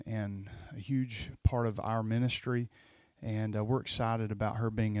and a huge part of our ministry. And we're excited about her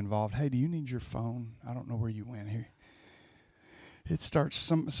being involved. Hey, do you need your phone? I don't know where you went here. It starts.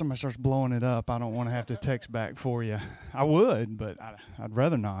 Somebody starts blowing it up. I don't want to have to text back for you. I would, but I'd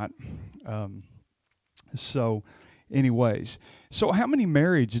rather not. So, anyways, so how many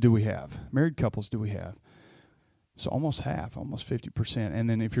marrieds do we have? Married couples do we have? So almost half, almost 50%. And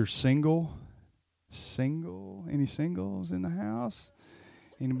then if you're single, any singles in the house?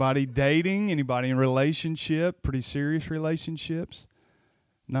 Anybody dating? Anybody in relationship? Pretty serious relationships?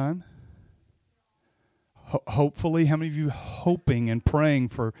 None? Hopefully, how many of you hoping and praying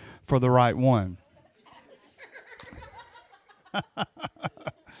for the right one?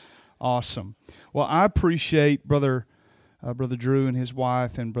 Awesome. Well, I appreciate Brother Drew and his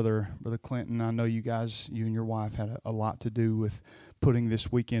wife and Brother Clinton. I know you guys, you and your wife had a lot to do with putting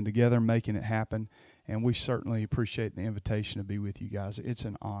this weekend together, making it happen, and we certainly appreciate the invitation to be with you guys. It's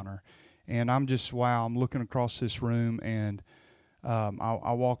an honor. And I'm looking across this room, and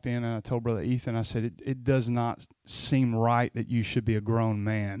I walked in and I told Brother Ethan, I said, it does not seem right that you should be a grown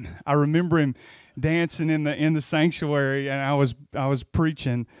man. I remember him dancing in the sanctuary, and I was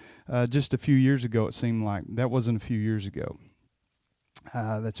preaching just a few years ago. It seemed like that wasn't a few years ago.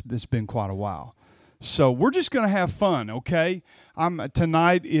 That's been quite a while. So we're just going to have fun, okay?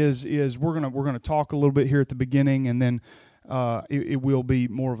 Tonight is we're gonna talk a little bit here at the beginning, and then it will be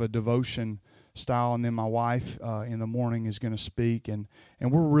more of a devotion style, and then my wife in the morning is going to speak, and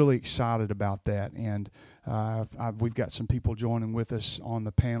we're really excited about that. And we've got some people joining with us on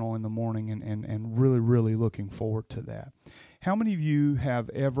the panel in the morning, and really, really looking forward to that. How many of you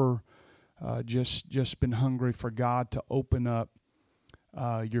have ever just been hungry for God to open up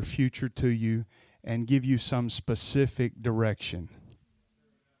your future to you and give you some specific direction?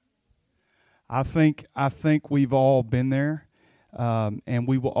 I think we've all been there. And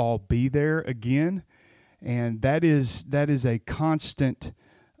we will all be there again, and that is a constant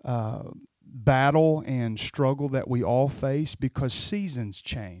battle and struggle that we all face because seasons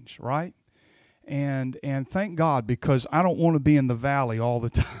change, right? And thank God, because I don't want to be in the valley all the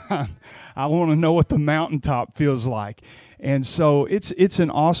time. I want to know what the mountaintop feels like, and so it's an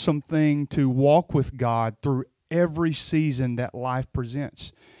awesome thing to walk with God through every season that life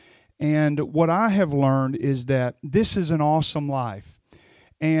presents. And what I have learned is that this is an awesome life,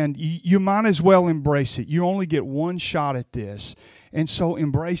 and you might as well embrace it. You only get one shot at this, and so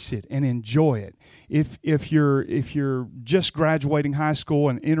embrace it and enjoy it. If you're just graduating high school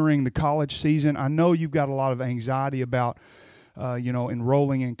and entering the college season, I know you've got a lot of anxiety about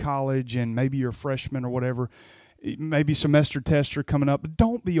enrolling in college, and maybe you're a freshman or whatever. Maybe semester tests are coming up, but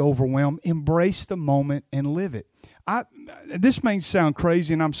don't be overwhelmed. Embrace the moment and live it. This may sound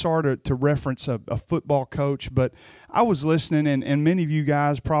crazy, and I'm sorry to reference a football coach, but I was listening, and many of you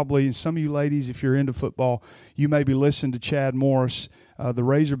guys probably, and some of you ladies, if you're into football, you maybe listened to Chad Morris, the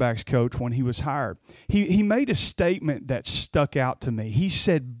Razorbacks coach, when he was hired. He made a statement that stuck out to me. He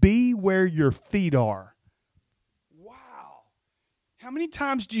said, "Be where your feet are." Wow. How many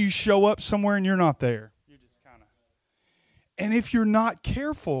times do you show up somewhere and you're not there? And if you're not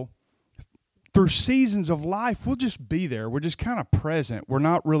careful, through seasons of life, we'll just be there. We're just kind of present. We're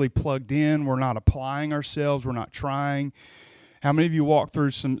not really plugged in. We're not applying ourselves. We're not trying. How many of you walked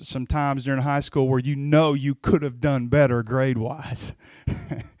through some times during high school where you could have done better grade-wise?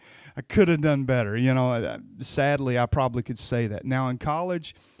 I could have done better. Sadly, I probably could say that. Now, in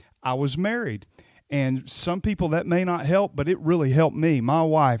college, I was married. And some people, that may not help, but it really helped me. My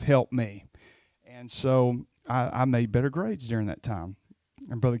wife helped me. And so I made better grades during that time.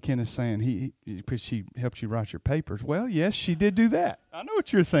 And Brother Ken is saying because she helped you write your papers. Well, yes, she did do that. I know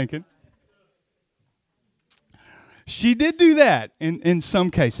what you're thinking. She did do that in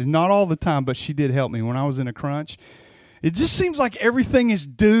some cases, not all the time, but she did help me when I was in a crunch. It just seems like everything is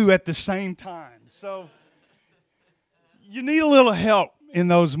due at the same time. So you need a little help in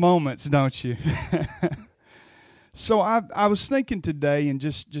those moments, don't you? So I was thinking today, and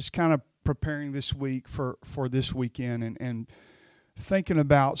just kind of preparing this week for this weekend, and thinking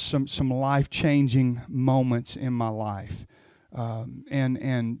about some life-changing moments in my life,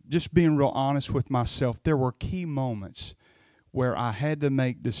 and just being real honest with myself. There were key moments where I had to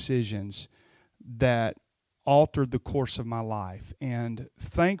make decisions that altered the course of my life, and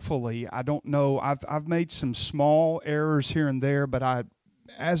thankfully, I don't know, I've made some small errors here and there, but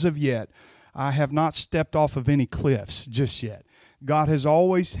as of yet, I have not stepped off of any cliffs just yet. God has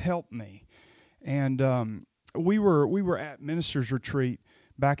always helped me. And we were at Ministers Retreat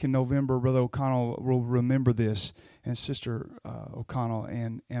back in November. Brother O'Connell will remember this, and Sister O'Connell.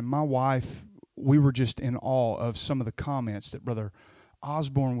 And my wife, we were just in awe of some of the comments that Brother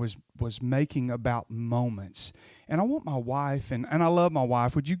Osborne was making about moments. And I want my wife, and I love my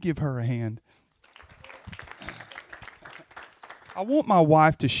wife. Would you give her a hand? I want my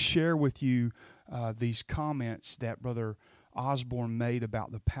wife to share with you these comments that Brother Osborne made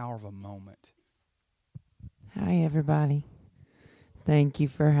about the power of a moment. Hi, everybody. Thank you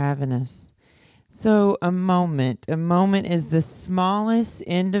for having us. So, a moment is the smallest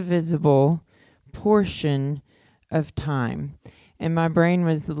indivisible portion of time. And my brain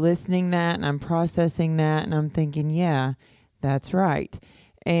was listening that, and I'm processing that, and I'm thinking, yeah, that's right.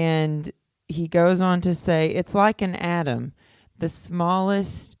 And he goes on to say, it's like an atom, the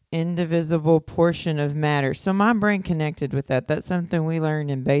smallest indivisible portion of matter. So my brain connected with that. That's something we learned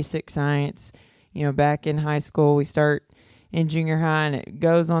in basic science. You know, back in high school, we start in junior high, and it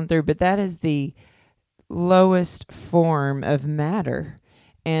goes on through. But that is the lowest form of matter.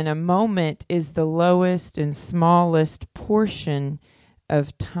 And a moment is the lowest and smallest portion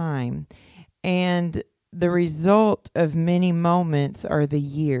of time. And the result of many moments are the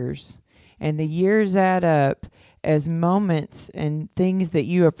years. And the years add up as moments and things that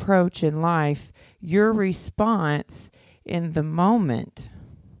you approach in life. Your response in the moment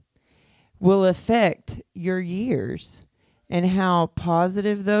will affect your years, and how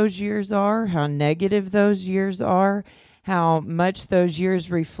positive those years are, how negative those years are, how much those years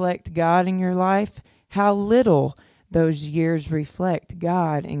reflect God in your life, how little those years reflect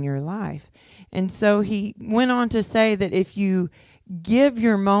God in your life. And so he went on to say that if you give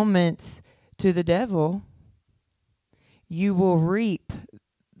your moments to the devil, you will reap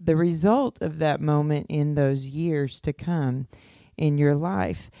the result of that moment in those years to come in your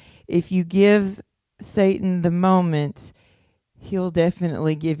life. If you give Satan the moments, he'll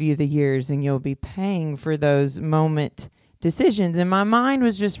definitely give you the years, and you'll be paying for those moment decisions. And my mind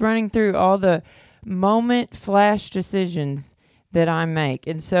was just running through all the moment flash decisions that I make.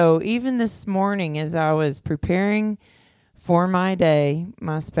 And so even this morning, as I was preparing for my day,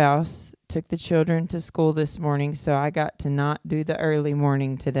 my spouse took the children to school this morning, so I got to not do the early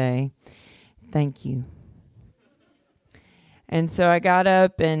morning today. Thank you. And so I got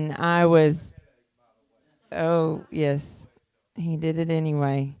up, and I was, oh, yes. He did it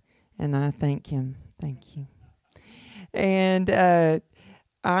anyway, and I thank him. Thank you. And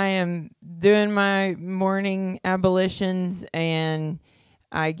I am doing my morning ablutions, and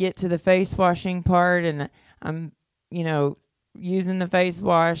I get to the face washing part, and I'm, using the face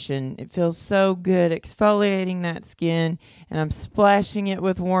wash, and it feels so good exfoliating that skin, and I'm splashing it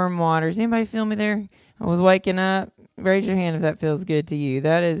with warm water. Does anybody feel me there? I was waking up. Raise your hand if that feels good to you.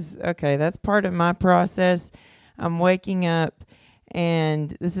 That is, okay, that's part of my process. I'm waking up, and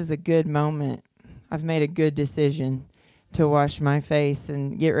this is a good moment. I've made a good decision to wash my face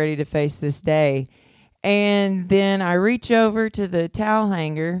and get ready to face this day. And then I reach over to the towel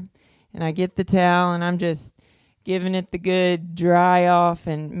hanger, and I get the towel, and I'm just giving it the good dry off,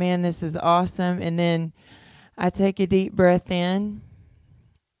 and man, this is awesome. And then I take a deep breath in,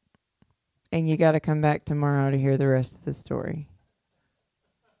 and you got to come back tomorrow to hear the rest of the story.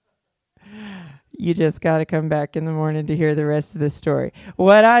 You just got to come back in the morning to hear the rest of the story.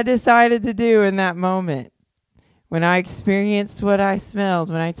 What I decided to do in that moment, when I experienced what I smelled,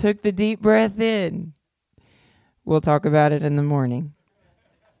 when I took the deep breath in, we'll talk about it in the morning.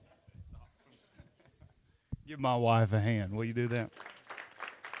 Give my wife a hand. Will you do that?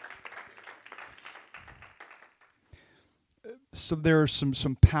 So there are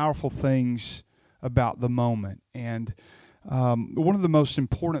some powerful things about the moment. And one of the most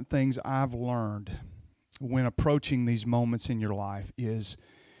important things I've learned when approaching these moments in your life is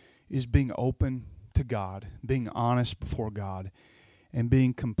being open to God, being honest before God, and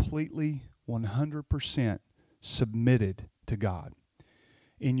being completely 100% submitted to God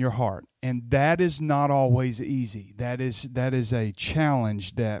in your heart. And that is not always easy. That is a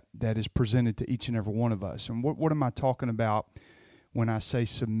challenge that is presented to each and every one of us. And what am I talking about when I say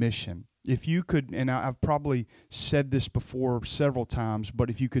submission? If you could, and I've probably said this before several times, but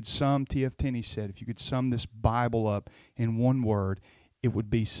if you could sum, T.F. Tenney said, if you could sum this Bible up in one word, it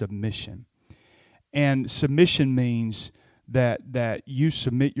would be submission. And submission means that you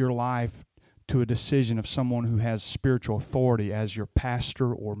submit your life to a decision of someone who has spiritual authority as your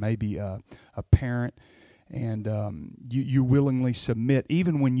pastor or maybe a parent, and you willingly submit.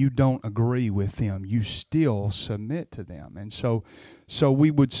 Even when you don't agree with them, you still submit to them. And so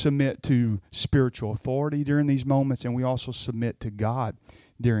we would submit to spiritual authority during these moments, and we also submit to God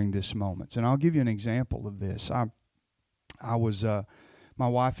during these moments. And I'll give you an example of this. I was my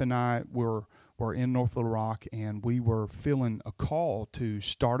wife and I were in North Little Rock, and we were feeling a call to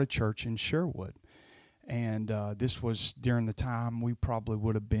start a church in Sherwood. And this was during the time we probably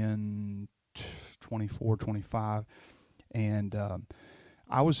would have been 24, 25. And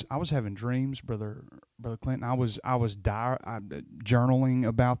I was having dreams, Brother Clinton. I was journaling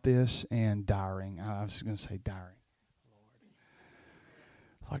about this and diarying. I was going to say diary.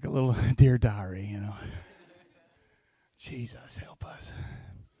 Like a little dear diary, you know. Jesus, help us.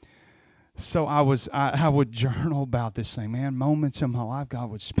 So I would journal about this thing, man. Moments in my life, God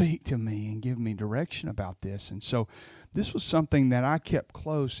would speak to me and give me direction about this. And so this was something that I kept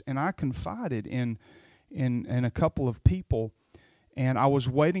close, and I confided in a couple of people. And I was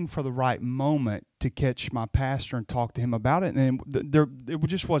waiting for the right moment to catch my pastor and talk to him about it. And it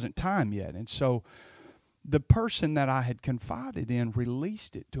just wasn't time yet. And so the person that I had confided in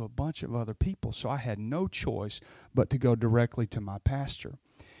released it to a bunch of other people. So I had no choice but to go directly to my pastor.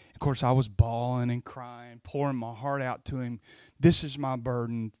 Of course, I was bawling and crying, pouring my heart out to him. This is my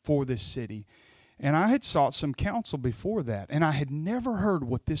burden for this city. And I had sought some counsel before that, and I had never heard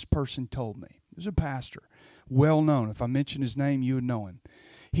what this person told me. He was a pastor, well known. If I mention his name, you would know him.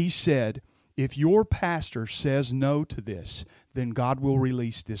 He said, if your pastor says no to this, then God will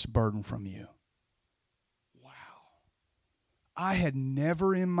release this burden from you. I had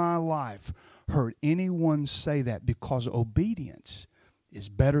never in my life heard anyone say that, because obedience is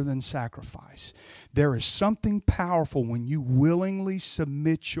better than sacrifice. There is something powerful when you willingly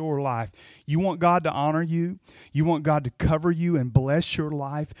submit your life. You want God to honor you, you want God to cover you and bless your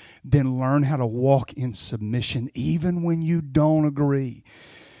life, then learn how to walk in submission even when you don't agree.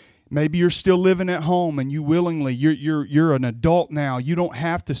 Maybe you're still living at home and you willingly, you're an adult now. You don't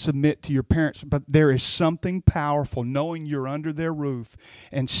have to submit to your parents, but there is something powerful knowing you're under their roof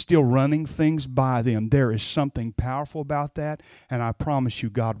and still running things by them. There is something powerful about that, and I promise you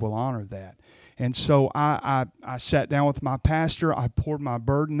God will honor that. And so I sat down with my pastor. I poured my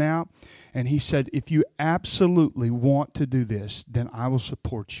burden out, and he said, if you absolutely want to do this, then I will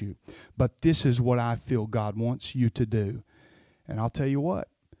support you. But this is what I feel God wants you to do. And I'll tell you what.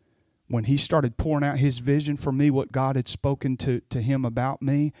 When he started pouring out his vision for me, what God had spoken to him about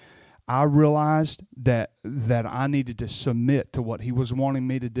me, I realized that I needed to submit to what he was wanting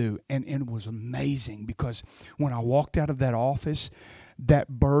me to do. And it was amazing, because when I walked out of that office,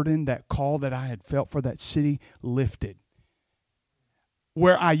 that burden, that call that I had felt for that city lifted.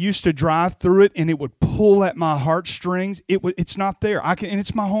 Where I used to drive through it and it would pull at my heartstrings, it's not there. And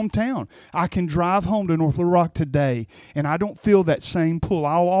it's my hometown. I can drive home to North Little Rock today, and I don't feel that same pull.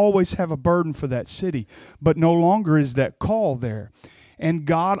 I'll always have a burden for that city, but no longer is that call there. And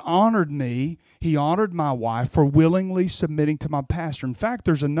God honored me. He honored my wife for willingly submitting to my pastor. In fact,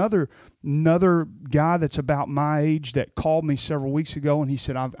 there's another guy that's about my age that called me several weeks ago, and he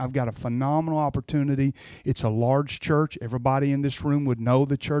said, I've got a phenomenal opportunity. It's a large church. Everybody in this room would know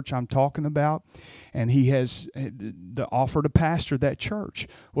the church I'm talking about. And he has the offer to pastor that church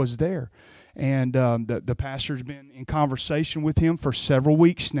was there. And the pastor's been in conversation with him for several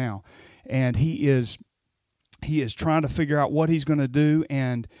weeks now. And he is trying to figure out what he's going to do,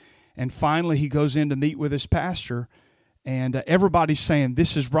 and finally he goes in to meet with his pastor, and everybody's saying,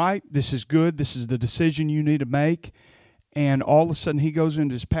 this is right, this is good, this is the decision you need to make. And all of a sudden he goes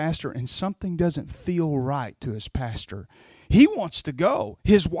into his pastor, and something doesn't feel right to his pastor. He wants to go.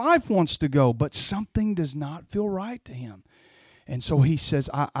 His wife wants to go, but something does not feel right to him. And so he says,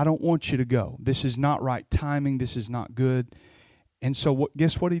 I don't want you to go. This is not right timing. This is not good. And so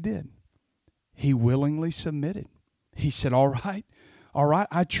guess what he did? He willingly submitted. He said, all right,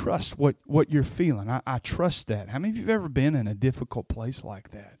 I trust what you're feeling. I trust that. How many of you have ever been in a difficult place like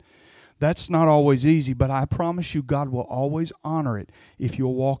that? That's not always easy, but I promise you God will always honor it if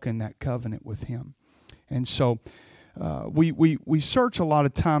you'll walk in that covenant with him. And so we search a lot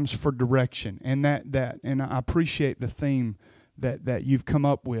of times for direction, and and I appreciate the theme that you've come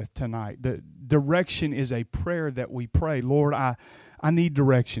up with tonight. The direction is a prayer that we pray. Lord, I need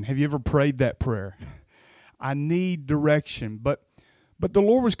direction. Have you ever prayed that prayer? I need direction. But the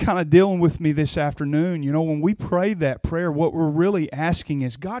Lord was kind of dealing with me this afternoon. You know, when we pray that prayer, what we're really asking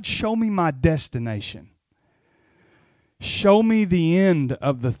is, God, show me my destination. Show me the end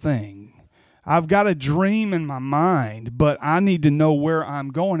of the thing. I've got a dream in my mind, but I need to know where I'm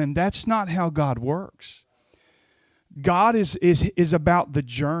going. And that's not how God works. God is about the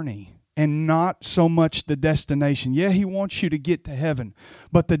journey and not so much the destination. Yeah, he wants you to get to heaven,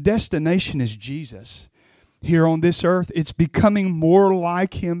 but the destination is Jesus. Here on this earth, it's becoming more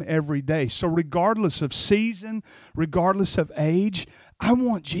like him every day. So regardless of season, regardless of age, I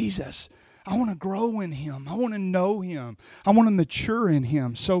want Jesus. I want to grow in him. I want to know him. I want to mature in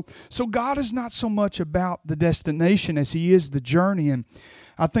him. So God is not so much about the destination as he is the journey. And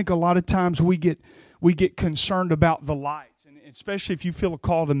I think a lot of times we get We get concerned about the lights, and especially if you feel a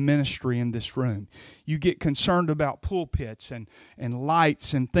call to ministry in this room. You get concerned about pulpits and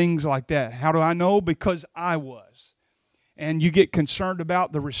lights and things like that. How do I know? Because I was. And you get concerned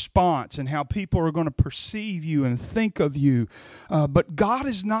about the response and how people are going to perceive you and think of you. But God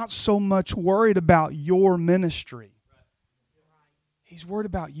is not so much worried about your ministry. He's worried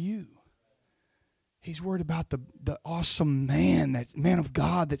about you. He's worried about the awesome man, that man of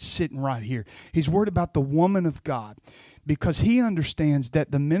God that's sitting right here. He's worried about the woman of God, because he understands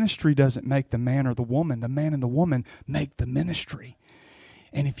that the ministry doesn't make the man or the woman. The man and the woman make the ministry.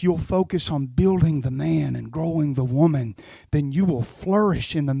 And if you'll focus on building the man and growing the woman, then you will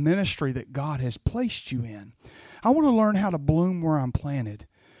flourish in the ministry that God has placed you in. I want to learn how to bloom where I'm planted.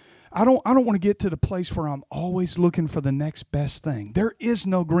 I don't want to get to the place where I'm always looking for the next best thing. There is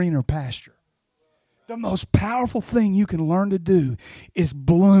no greener pasture. The most powerful thing you can learn to do is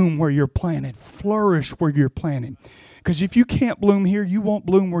bloom where you're planted, flourish where you're planted. Because if you can't bloom here, you won't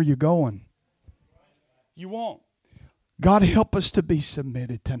bloom where you're going. You won't. God, help us to be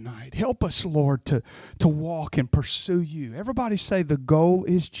submitted tonight. Help us, Lord, to walk and pursue you. Everybody say the goal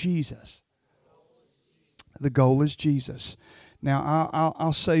is Jesus. The goal is Jesus. Now,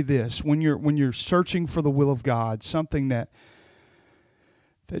 I'll say this. When you're searching for the will of God, something that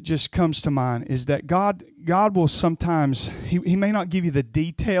just comes to mind is that God will sometimes, He may not give you the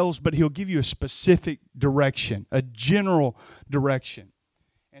details, but He'll give you a specific direction, a general direction.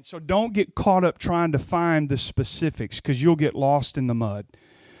 And so don't get caught up trying to find the specifics, because you'll get lost in the mud.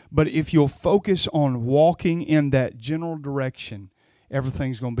 But if you'll focus on walking in that general direction,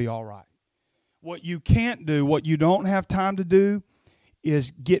 everything's going to be all right. What you can't do, what you don't have time to do,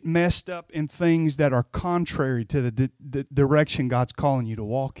 is get messed up in things that are contrary to the direction God's calling you to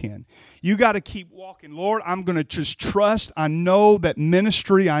walk in. You got to keep walking. Lord, I'm going to just trust. I know that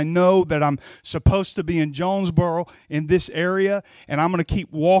ministry. I know that I'm supposed to be in Jonesboro in this area, and I'm going to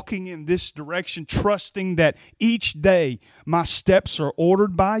keep walking in this direction, trusting that each day my steps are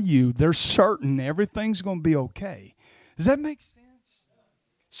ordered by you. They're certain everything's going to be okay. Does that make sense?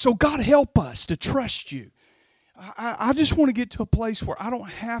 So God, help us to trust you. I just want to get to a place where I don't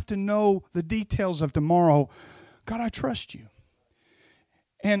have to know the details of tomorrow. God, I trust you.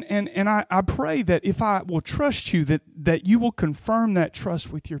 And I pray that if I will trust you, that you will confirm that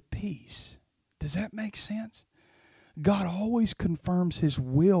trust with your peace. Does that make sense? God always confirms His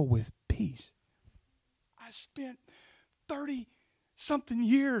will with peace. I spent 30-something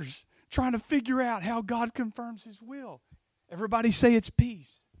years trying to figure out how God confirms His will. Everybody say it's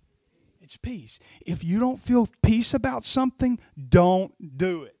peace. It's peace. If you don't feel peace about something, don't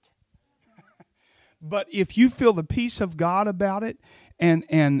do it. But if you feel the peace of God about it,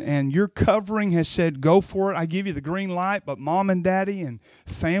 and your covering has said, go for it, I give you the green light, but mom and daddy and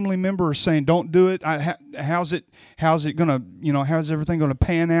family member are saying, don't do it. How's it going to, how's everything going to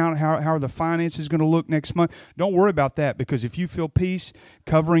pan out? How are the finances going to look next month? Don't worry about that, because if you feel peace,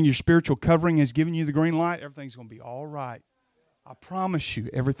 covering, your spiritual covering has given you the green light, everything's going to be all right. I promise you,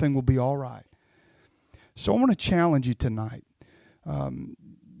 everything will be all right. So I want to challenge you tonight.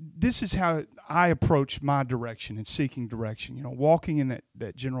 This is how I approach my direction and seeking direction, walking in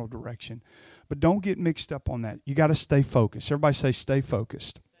that general direction. But don't get mixed up on that. You got to stay focused. Everybody say stay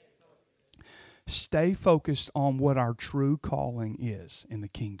focused. Stay focused on what our true calling is in the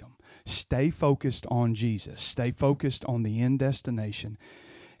kingdom. Stay focused on Jesus. Stay focused on the end destination.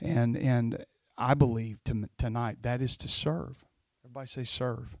 And I believe tonight that is to serve. Everybody say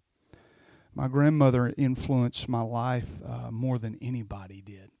serve. My grandmother influenced my life more than anybody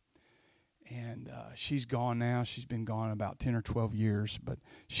did. And she's gone now. She's been gone about 10 or 12 years, but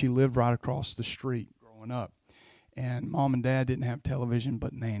she lived right across the street growing up. And mom and dad didn't have television,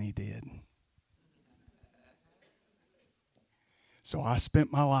 but Nanny did. So I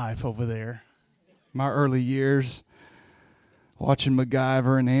spent my life over there, my early years, watching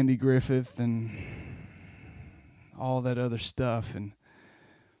MacGyver and Andy Griffith and all that other stuff.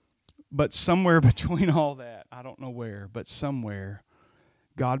 But somewhere between all that, I don't know where, but somewhere,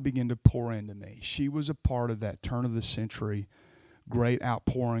 God began to pour into me. She was a part of that turn of the century great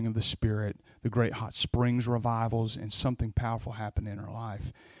outpouring of the Spirit, the great hot springs revivals, and something powerful happened in her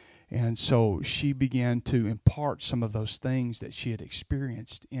life. And so she began to impart some of those things that she had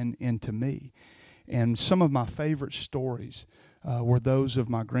experienced into me. And some of my favorite stories were those of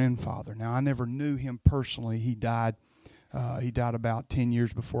my grandfather. Now, I never knew him personally. He died about 10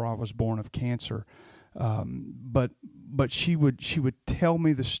 years before I was born of cancer. But she would tell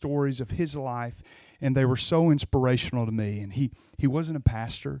me the stories of his life, and they were so inspirational to me. And he wasn't a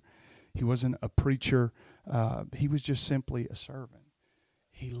pastor. He wasn't a preacher. He was just simply a servant.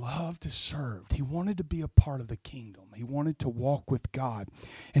 He loved to serve. He wanted to be a part of the kingdom. He wanted to walk with God.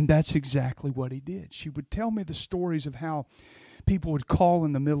 And that's exactly what he did. She would tell me the stories of how people would call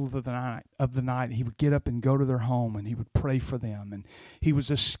in the middle of the night. He would get up and go to their home, and he would pray for them. And he was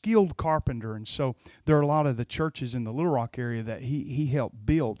a skilled carpenter. And so there are a lot of the churches in the Little Rock area that he helped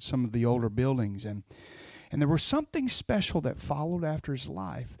build some of the older buildings. And there was something special that followed after his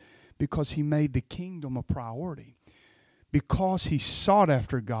life because he made the kingdom a priority. Because he sought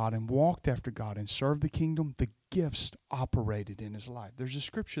after God and walked after God and served the kingdom, the gifts operated in his life. There's a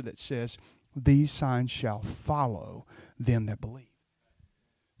scripture that says, "These signs shall follow them that believe."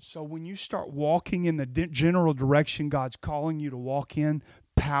 So when you start walking in the general direction God's calling you to walk in,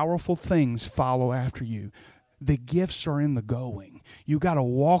 powerful things follow after you. The gifts are in the going. You got to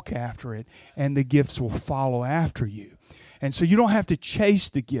walk after it, and the gifts will follow after you. And so you don't have to chase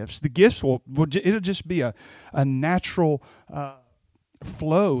the gifts. The gifts it'll just be a natural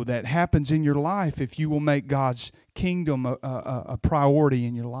flow that happens in your life if you will make God's kingdom a priority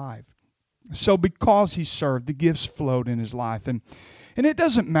in your life. So because he served, the gifts flowed in his life. And it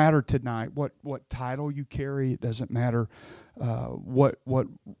doesn't matter tonight what title you carry. It doesn't matter what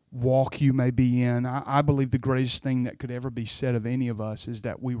walk you may be in. I believe the greatest thing that could ever be said of any of us is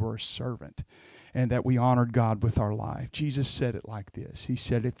that we were a servant and that we honored God with our life. Jesus said it like this. He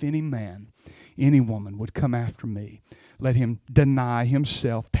said, "If any man, any woman would come after me, let him deny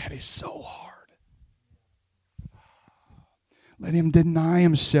himself." That is so hard. Let him deny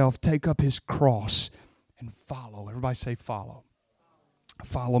himself, take up his cross, and follow. Everybody say follow.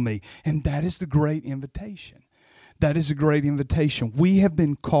 Follow me. And that is the great invitation. That is a great invitation. We have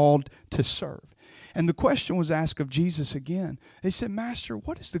been called to serve. And the question was asked of Jesus again. They said, "Master,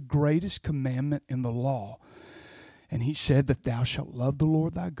 what is the greatest commandment in the law?" And he said that thou shalt love the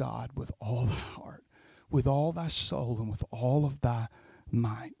Lord thy God with all thy heart, with all thy soul, and with all of thy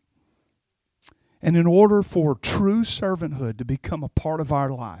might. And in order for true servanthood to become a part of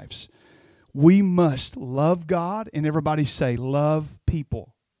our lives, we must love God, and everybody say, love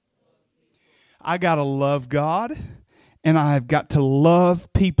people. I got to love God, and I've got to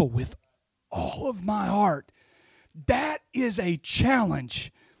love people with all of my heart. That is a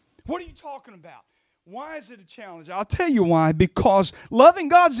challenge. What are you talking about? Why is it a challenge? I'll tell you why. Because loving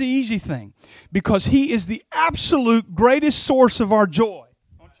God's the easy thing. Because he is the absolute greatest source of our joy.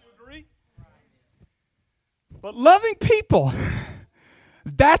 Don't you agree? But loving people,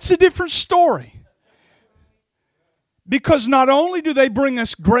 that's a different story. Because not only do they bring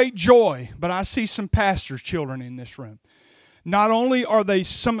us great joy, but I see some pastors' children in this room. Not only are they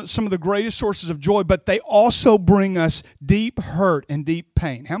some of the greatest sources of joy, but they also bring us deep hurt and deep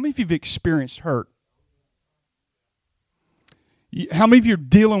pain. How many of you have experienced hurt? How many of you are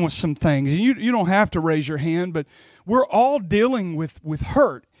dealing with some things? And you don't have to raise your hand, but we're all dealing with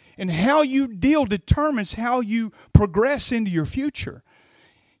hurt. And how you deal determines how you progress into your future.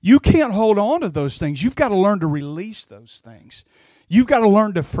 You can't hold on to those things. You've got to learn to release those things. You've got to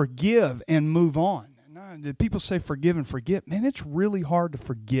learn to forgive and move on. People say forgive and forget. Man, it's really hard to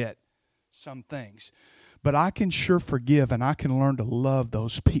forget some things. But I can sure forgive, and I can learn to love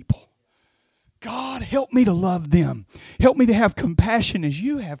those people. God, help me to love them. Help me to have compassion as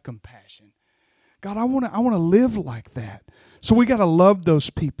you have compassion. God, I want to live like that. So we got to love those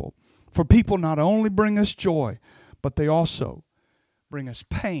people. For people not only bring us joy, but they also bring us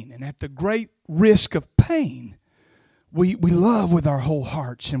pain. And at the great risk of pain, we love with our whole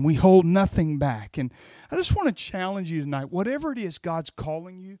hearts, and we hold nothing back. And I just want to challenge you tonight, whatever it is God's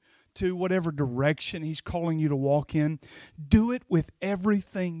calling you to, whatever direction he's calling you to walk in, do it with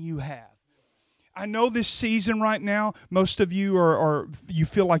everything you have. I know this season right now, most of you are you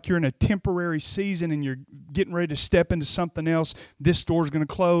feel like you're in a temporary season and you're getting ready to step into something else. This door's going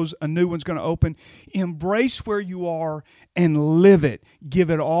to close, a new one's going to open. Embrace where you are and live it. Give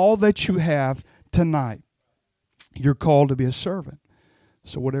it all that you have tonight. You're called to be a servant.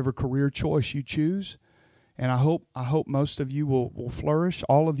 So whatever career choice you choose, and I hope most of you will flourish,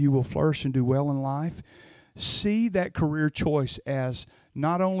 all of you will flourish and do well in life. See that career choice as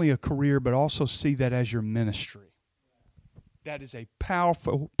not only a career, but also see that as your ministry. That is a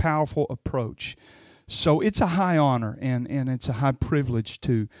powerful, powerful approach. So it's a high honor and it's a high privilege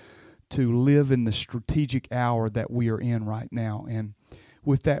to live in the strategic hour that we are in right now. And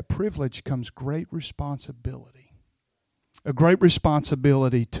with that privilege comes great responsibility. A great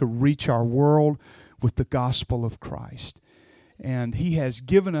responsibility to reach our world with the gospel of Christ. And he has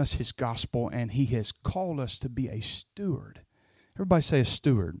given us his gospel, and he has called us to be a steward. Everybody say a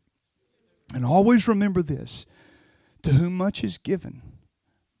steward. And always remember this: to whom much is given,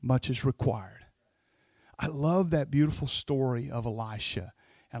 much is required. I love that beautiful story of Elisha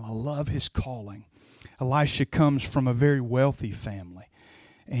and I love his calling. Elisha comes from a very wealthy family,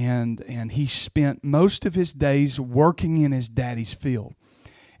 and he spent most of his days working in his daddy's field.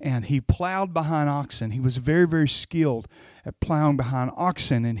 And he plowed behind oxen. He was very, very skilled at plowing behind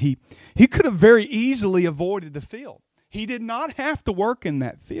oxen, and he could have very easily avoided the field. He did not have to work in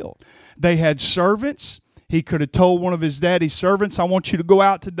that field. They had servants. He could have told one of his daddy's servants, I want you to go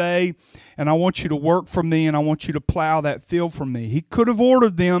out today, and I want you to work for me, and I want you to plow that field for me. He could have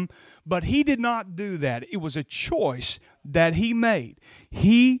ordered them, but he did not do that. It was a choice that he made.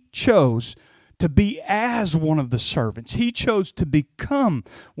 He chose to be as one of the servants. He chose to become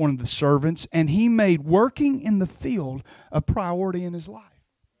one of the servants, and he made working in the field a priority in his life.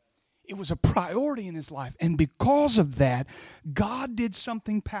 It was a priority in his life, and because of that, God did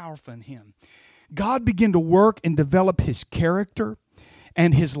something powerful in him. God began to work and develop his character,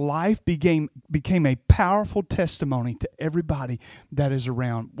 and his life became a powerful testimony to everybody that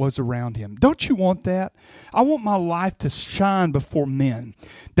was around him. Don't you want that? I want my life to shine before men,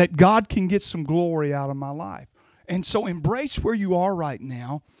 that God can get some glory out of my life. And so embrace where you are right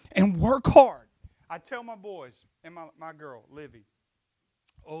now and work hard. I tell my boys and my girl, Livy,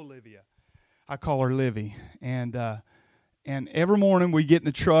 Olivia, I call her Livy, and every morning we get in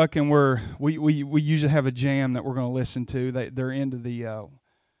the truck and we usually have a jam that we're going to listen to. They're into the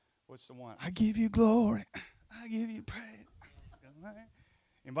what's the one? I give you glory, I give you praise.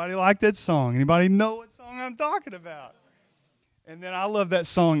 Anybody like that song? Anybody know what song I'm talking about? And then I love that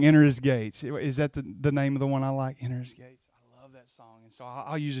song, Enter His Gates. Is that the name of the one I like? Enter His Gates. I love that song, and so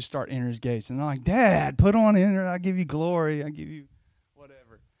I'll usually start Enter His Gates, and I'm like, Dad, put on Enter. I give you glory. I give you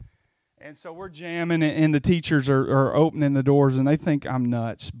whatever. And so we're jamming, and the teachers are opening the doors, and they think I'm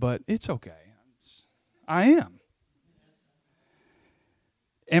nuts, but it's okay. I am.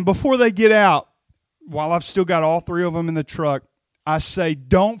 And before they get out, while I've still got all three of them in the truck, I say,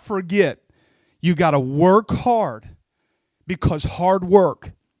 don't forget, you got to work hard, because hard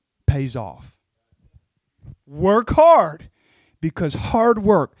work pays off. Work hard, because hard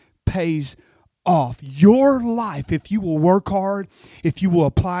work pays off. Your life, if you will work hard, if you will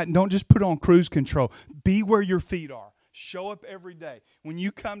apply it, and don't just put it on cruise control. Be where your feet are. Show up every day. When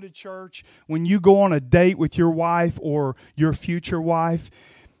you come to church, when you go on a date with your wife or your future wife,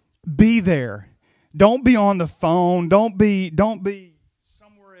 be there. Don't be on the phone. Don't be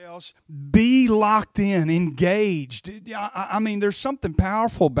somewhere else. Be locked in, engaged. I mean, there's something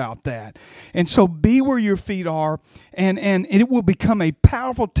powerful about that. And so be where your feet are, and it will become a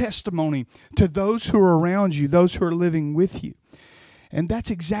powerful testimony to those who are around you, those who are living with you. And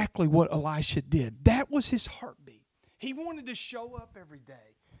that's exactly what Elisha did. That was his heartbeat. He wanted to show up every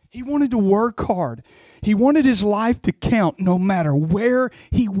day. He wanted to work hard. He wanted his life to count no matter where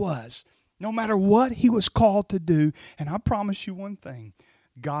he was, no matter what he was called to do. And I promise you one thing,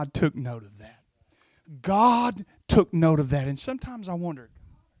 God took note of that. God took note of that. And sometimes I wonder,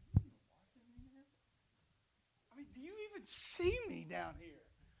 I mean, do you even see me down here?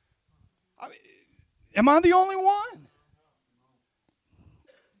 I mean, am I the only one?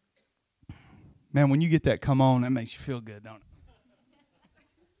 Man, when you get that come on, that makes you feel good, don't it?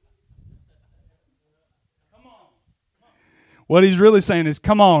 Come on. What he's really saying is,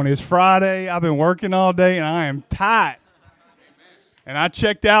 come on, it's Friday. I've been working all day, and I am tired. And I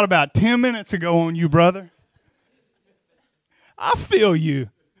checked out about 10 minutes ago on you, brother. I feel you.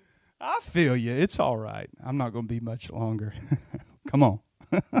 It's all right. I'm not going to be much longer. Come on.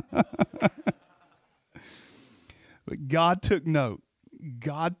 But God took note.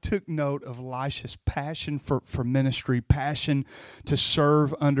 God took note of Elisha's passion for ministry, passion to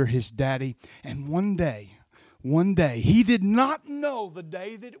serve under his daddy. And one day, he did not know the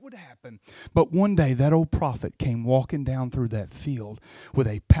day that it would happen, but one day that old prophet came walking down through that field with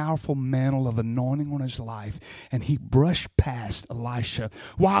a powerful mantle of anointing on his life, and he brushed past Elisha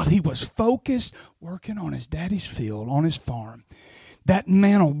while he was focused working on his daddy's field, on his farm. That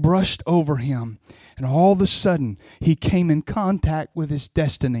mantle brushed over him, and all of a sudden, he came in contact with his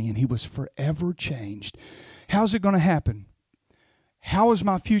destiny, and he was forever changed. How's it going to happen? How is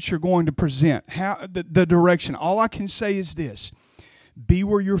my future going to present? How the direction? All I can say is this. Be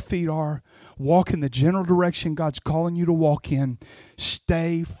where your feet are. Walk in the general direction God's calling you to walk in.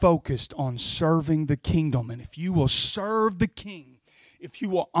 Stay focused on serving the kingdom. And if you will serve the King, if you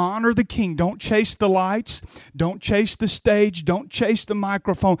will honor the King, don't chase the lights, don't chase the stage, don't chase the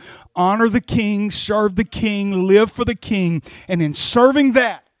microphone. Honor the King, serve the King, live for the King. And in serving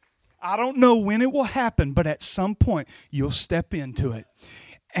that, I don't know when it will happen, but at some point you'll step into it.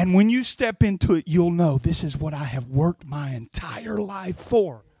 And when you step into it, you'll know this is what I have worked my entire life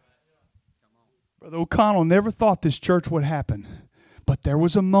for. Brother O'Connell never thought this church would happen, But there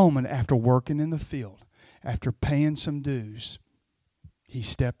was a moment after working in the field, after paying some dues, he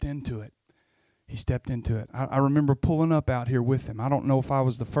stepped into it. He stepped into it. I remember pulling up out here with him. I don't know if I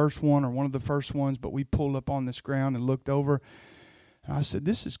was the first one or one of the first ones, but we pulled up on this ground and looked over. And I said,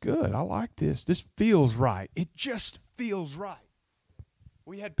 this is good. I like this. This feels right. It just feels right.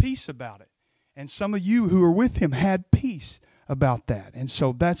 We had peace about it. And some of you who are with him had peace about that. And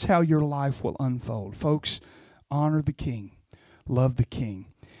so that's how your life will unfold. Folks, honor the King. Love the King.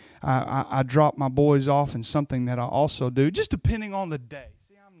 I drop my boys off in something that I also do, just depending on the day.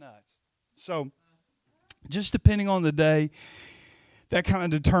 See, I'm nuts. So, just depending on the day, that kind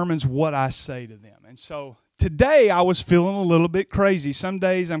of determines what I say to them. And so, today I was feeling a little bit crazy. Some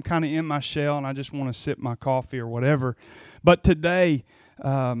days I'm kind of in my shell and I just want to sip my coffee or whatever. But today,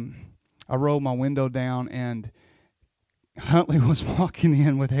 I rolled my window down and Huntley was walking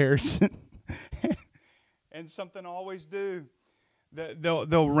in with Harrison. And something I always do.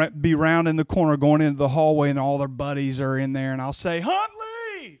 They'll be rounding the corner going into the hallway and all their buddies are in there and I'll say,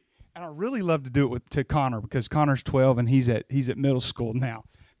 Huntley! And I really love to do it to Connor because Connor's 12 and he's at middle school now.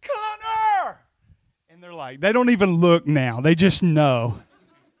 Connor! And they're like, they don't even look now. They just know.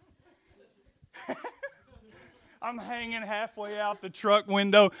 I'm hanging halfway out the truck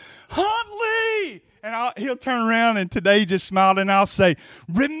window. Huntley! And he'll turn around and today he just smiled and I'll say,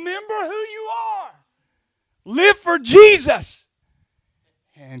 remember who you are. Live for Jesus.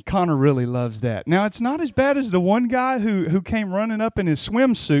 And Connor really loves that. Now, it's not as bad as the one guy who came running up in his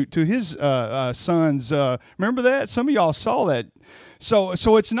swimsuit to his son's. Remember that? Some of y'all saw that. So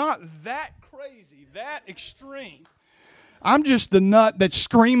it's not that crazy, that extreme. I'm just the nut that's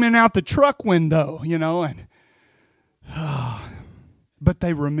screaming out the truck window, and but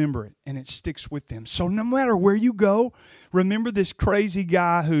they remember it, and it sticks with them. So no matter where you go, remember this crazy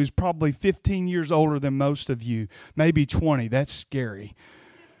guy who's probably 15 years older than most of you, maybe 20. That's scary.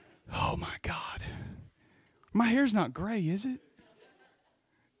 Oh, my God. My hair's not gray, is it?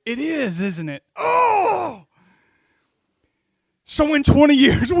 It is, isn't it? Oh! So in 20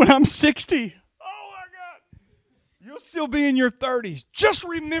 years, when I'm 60, oh, my God, you'll still be in your 30s. Just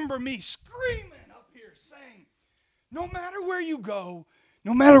remember me screaming up here saying, no matter where you go,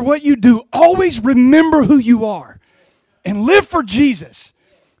 no matter what you do, always remember who you are and live for Jesus.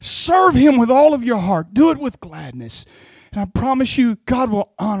 Serve Him with all of your heart. Do it with gladness. And I promise you, God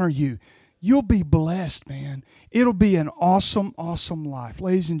will honor you. You'll be blessed, man. It'll be an awesome, awesome life.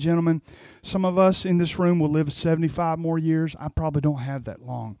 Ladies and gentlemen, some of us in this room will live 75 more years. I probably don't have that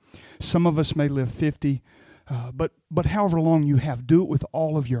long. Some of us may live 50. But however long you have, do it with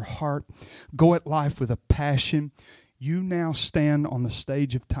all of your heart. Go at life with a passion. You now stand on the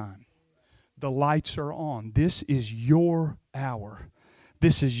stage of time. The lights are on. This is your hour.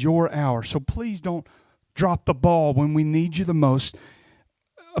 This is your hour. So please don't drop the ball when we need you the most.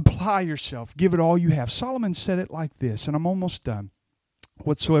 Apply yourself. Give it all you have. Solomon said it like this, and I'm almost done.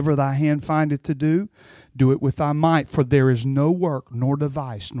 Whatsoever thy hand findeth to do, do it with thy might. For there is no work, nor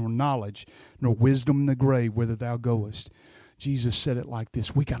device, nor knowledge, nor wisdom in the grave whither thou goest. Jesus said it like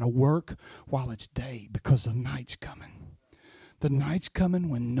this. We got to work while it's day because the night's coming. The night's coming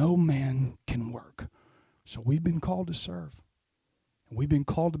when no man can work. So we've been called to serve. We've been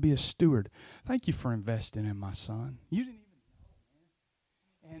called to be a steward. Thank you for investing in my son. You didn't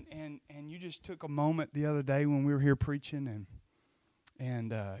even know, man. And you just took a moment the other day when we were here preaching,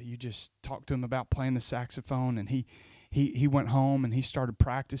 and you just talked to him about playing the saxophone, and he went home and he started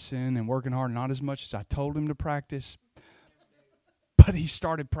practicing and working hard. Not as much as I told him to practice, but he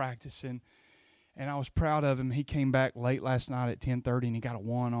started practicing, and I was proud of him. He came back late last night at 10:30, and he got a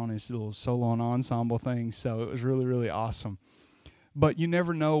 1 on his little solo and ensemble thing. So it was really, really awesome. But you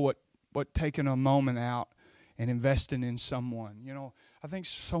never know what taking a moment out and investing in someone. I think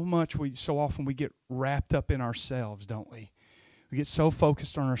so often we get wrapped up in ourselves, don't we? We get so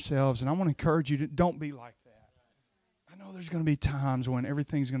focused on ourselves, and I want to encourage you to don't be like that. I know there's going to be times when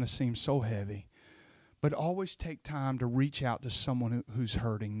everything's going to seem so heavy, but always take time to reach out to someone who's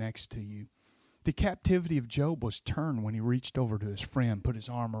hurting next to you. The captivity of Job was turned when he reached over to his friend, put his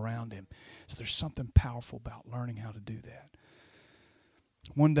arm around him. So there's something powerful about learning how to do that.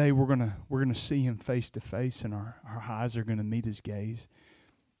 One day we're gonna see him face to face, and our eyes are gonna meet his gaze.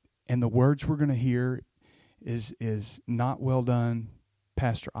 And the words we're gonna hear is not well done,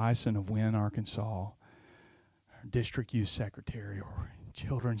 Pastor Eisen of Wynn, Arkansas, District Youth Secretary, or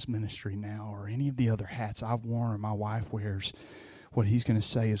Children's Ministry now, or any of the other hats I've worn or my wife wears. What he's gonna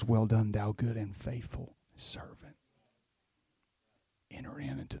say is, well done, thou good and faithful servant. Enter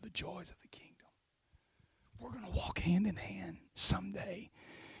into the joys of the kingdom. We're going to walk hand in hand someday.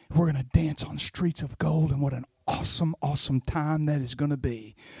 We're going to dance on streets of gold, and what an awesome, awesome time that is going to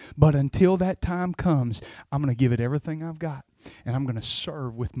be. But until that time comes, I'm going to give it everything I've got. And I'm going to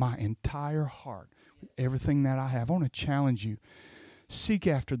serve with my entire heart, everything that I have. I want to challenge you. Seek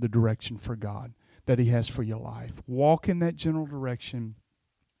after the direction for God that He has for your life. Walk in that general direction.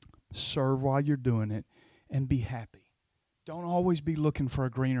 Serve while you're doing it. And be happy. Don't always be looking for a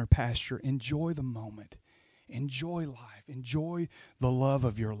greener pasture. Enjoy the moment. Enjoy life. Enjoy the love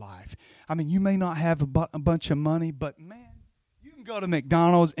of your life. I mean, you may not have a bunch of money, but man, you can go to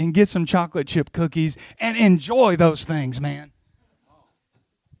McDonald's and get some chocolate chip cookies and enjoy those things, man.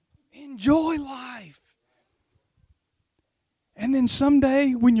 Enjoy life. And then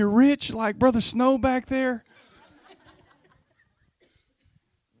someday when you're rich, like Brother Snow back there,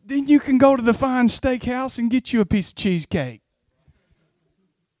 then you can go to the fine steakhouse and get you a piece of cheesecake.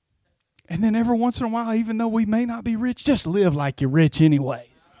 And then every once in a while, even though we may not be rich, just live like you're rich anyways.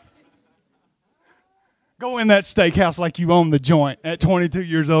 Go in that steakhouse like you own the joint at 22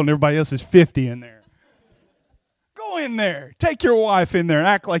 years old and everybody else is 50 in there. Go in there. Take your wife in there and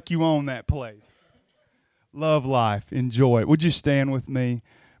act like you own that place. Love life. Enjoy it. Would you stand with me?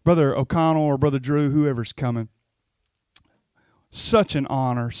 Brother O'Connell or Brother Drew, whoever's coming. Such an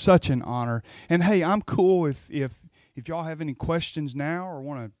honor, such an honor. And hey, I'm cool if y'all have any questions now or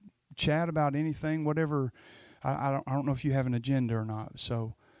want to chat about anything, whatever. I don't know if you have an agenda or not.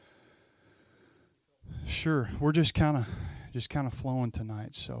 So sure, we're just kind of flowing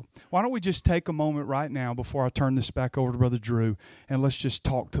tonight. So why don't we just take a moment right now before I turn this back over to Brother Drew, and let's just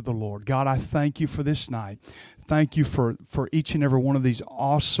talk to the Lord. God, I thank you for this night. Thank you for each and every one of these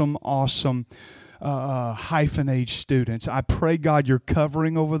awesome hyphen-age students. I pray, God, you're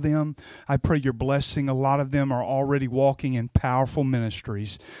covering over them. I pray you're blessing. A lot of them are already walking in powerful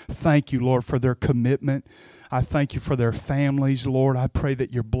ministries. Thank you, Lord, for their commitment. I thank you for their families, Lord. I pray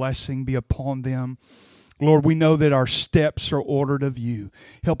that your blessing be upon them. Lord, we know that our steps are ordered of you.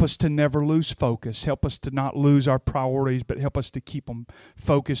 Help us to never lose focus. Help us to not lose our priorities, but help us to keep them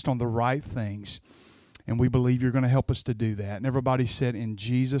focused on the right things. And we believe you're going to help us to do that. And everybody said, in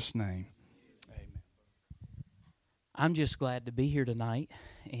Jesus' name. I'm just glad to be here tonight,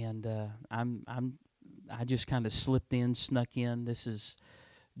 and I just kind of slipped in, snuck in. This is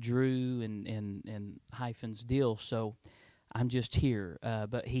Drew and Hyphen's deal, so I'm just here.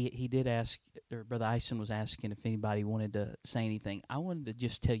 But he did ask, or Brother Eisen was asking if anybody wanted to say anything. I wanted to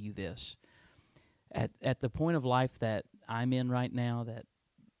just tell you this: at the point of life that I'm in right now, that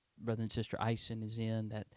Brother and Sister Eisen is in, that